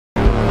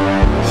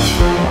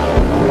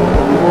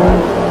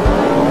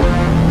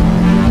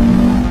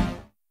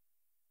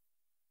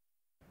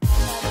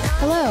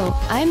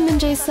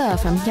Jae Suh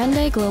from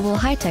Hyundai Global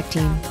High Tech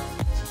Team.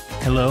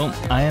 Hello,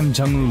 I am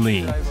Jung-woo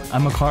Lee.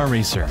 I'm a car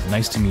racer.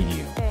 Nice to meet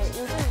you.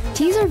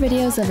 Teaser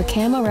videos of a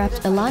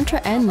camo-wrapped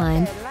ELANTRA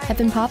N-Line have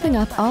been popping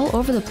up all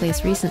over the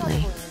place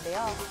recently.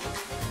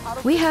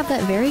 We have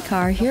that very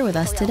car here with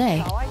us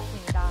today.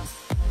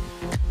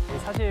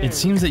 It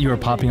seems that you are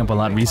popping up a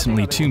lot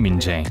recently too,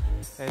 Min-jae.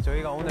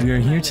 We are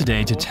here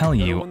today to tell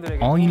you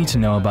all you need to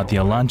know about the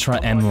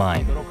ELANTRA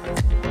N-Line.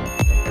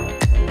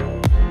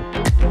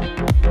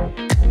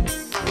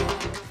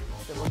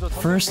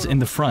 First, in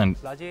the front,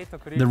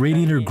 the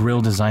radiator grille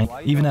design,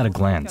 even at a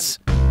glance.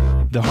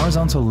 The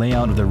horizontal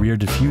layout of the rear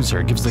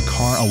diffuser gives the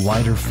car a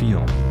wider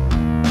feel.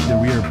 The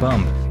rear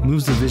bump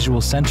moves the visual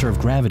center of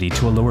gravity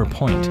to a lower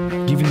point,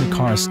 giving the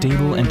car a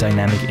stable and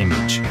dynamic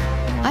image.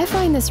 I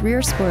find this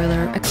rear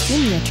spoiler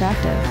extremely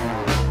attractive.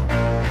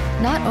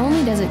 Not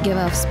only does it give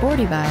off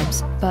sporty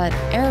vibes, but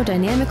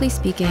aerodynamically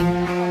speaking,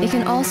 it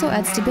can also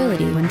add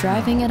stability when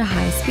driving at a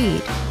high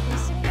speed.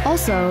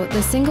 Also,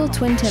 the single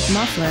twin-tip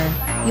muffler,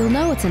 you'll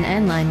know it's an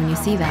N-Line when you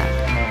see that.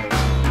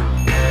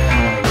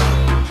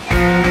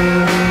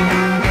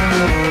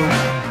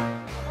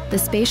 The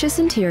spacious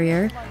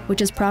interior,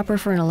 which is proper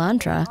for an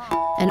ELANTRA,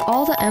 and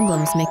all the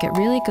emblems make it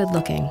really good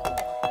looking.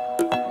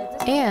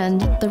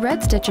 And the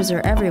red stitches are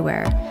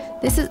everywhere.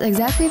 This is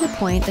exactly the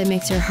point that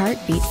makes your heart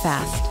beat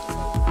fast.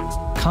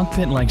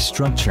 Cockpit-like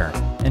structure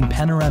and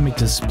panoramic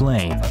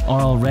display are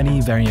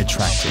already very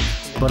attractive,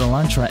 but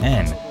ELANTRA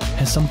N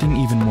has something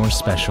even more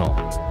special.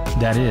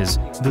 That is,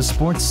 the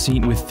sports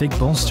seat with thick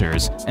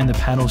bolsters and the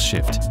paddle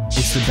shift.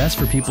 It's the best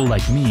for people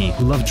like me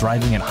who love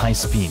driving at high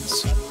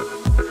speeds.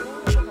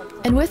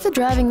 And with the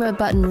driving mode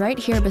button right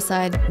here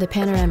beside the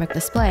panoramic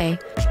display,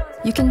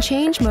 you can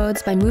change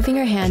modes by moving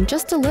your hand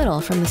just a little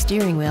from the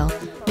steering wheel,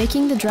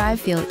 making the drive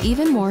feel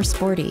even more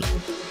sporty.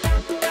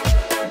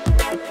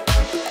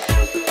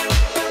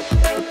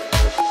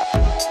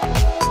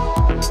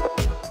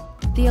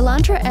 The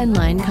ELANTRA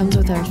N-Line comes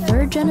with our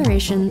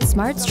third-generation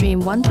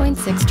SmartStream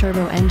 1.6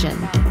 turbo engine.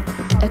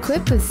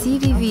 Equipped with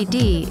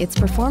CVVD, its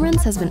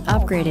performance has been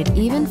upgraded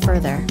even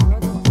further.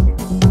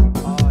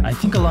 I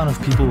think a lot of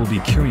people will be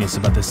curious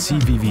about the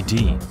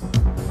CVVD.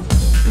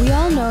 We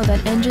all know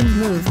that engines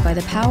move by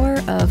the power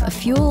of a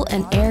fuel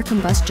and air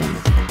combustion.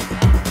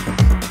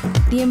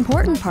 The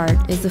important part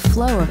is the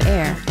flow of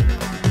air.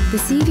 The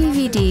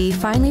CVVD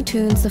finely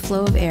tunes the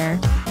flow of air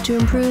to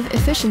improve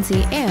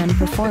efficiency and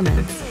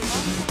performance.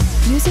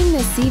 Using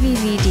this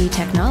CVVD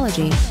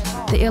technology,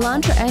 the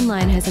ELANTRA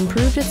N-Line has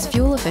improved its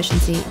fuel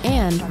efficiency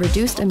and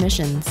reduced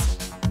emissions.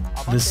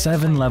 The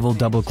 7-level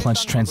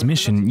double-clutch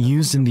transmission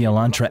used in the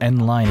ELANTRA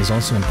N-Line is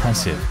also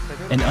impressive.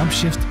 An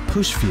upshift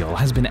push feel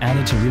has been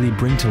added to really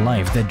bring to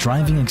life that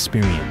driving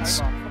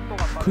experience.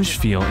 Push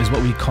feel is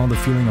what we call the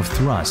feeling of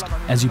thrust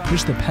as you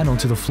push the pedal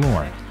to the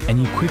floor and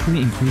you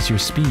quickly increase your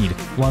speed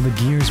while the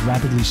gears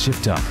rapidly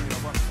shift up.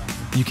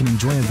 You can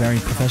enjoy a very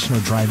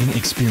professional driving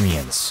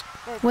experience.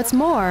 What's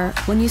more,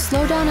 when you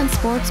slow down in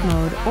sports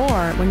mode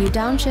or when you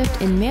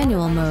downshift in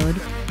manual mode,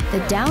 the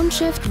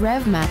downshift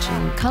rev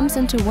matching comes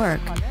into work,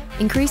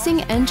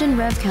 increasing engine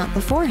rev count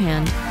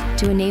beforehand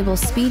to enable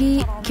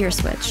speedy gear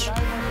switch.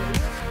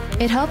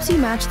 It helps you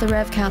match the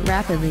rev count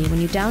rapidly when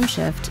you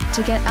downshift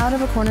to get out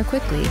of a corner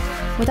quickly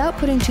without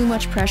putting too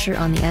much pressure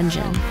on the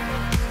engine.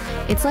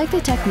 It's like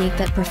the technique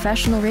that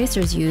professional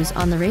racers use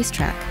on the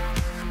racetrack.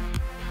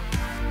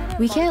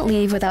 We can't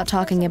leave without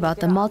talking about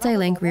the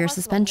multi-link rear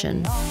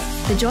suspension.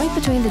 The joint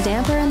between the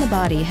damper and the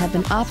body have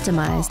been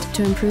optimized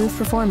to improve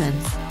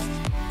performance.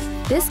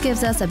 This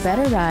gives us a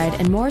better ride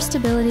and more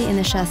stability in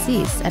the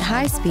chassis at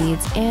high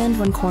speeds and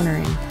when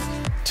cornering.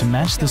 To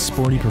match the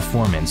sporty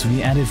performance,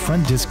 we added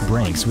front disc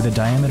brakes with a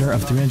diameter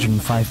of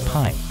 305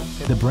 pi.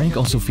 The brake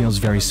also feels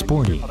very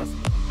sporty.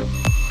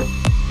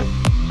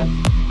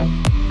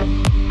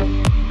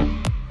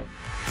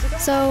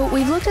 So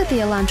we've looked at the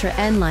ELANTRA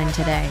N-Line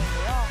today.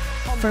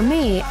 For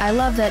me, I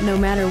love that no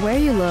matter where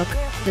you look,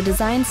 the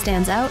design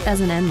stands out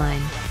as an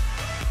N-Line.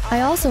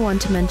 I also want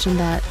to mention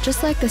that,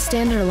 just like the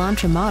standard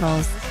ELANTRA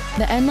models,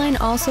 the N-Line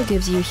also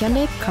gives you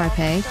Hyundai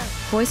CarPlay,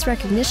 voice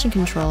recognition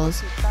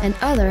controls, and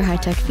other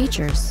high-tech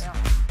features.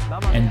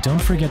 And don't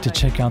forget to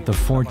check out the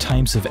 4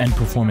 types of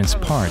N-Performance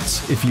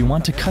parts if you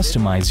want to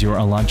customize your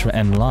ELANTRA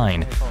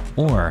N-Line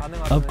or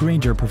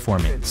upgrade your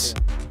performance.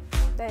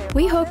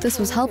 We hope this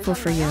was helpful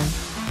for you.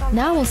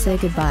 Now we'll say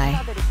goodbye.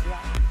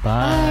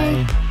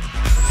 Bye.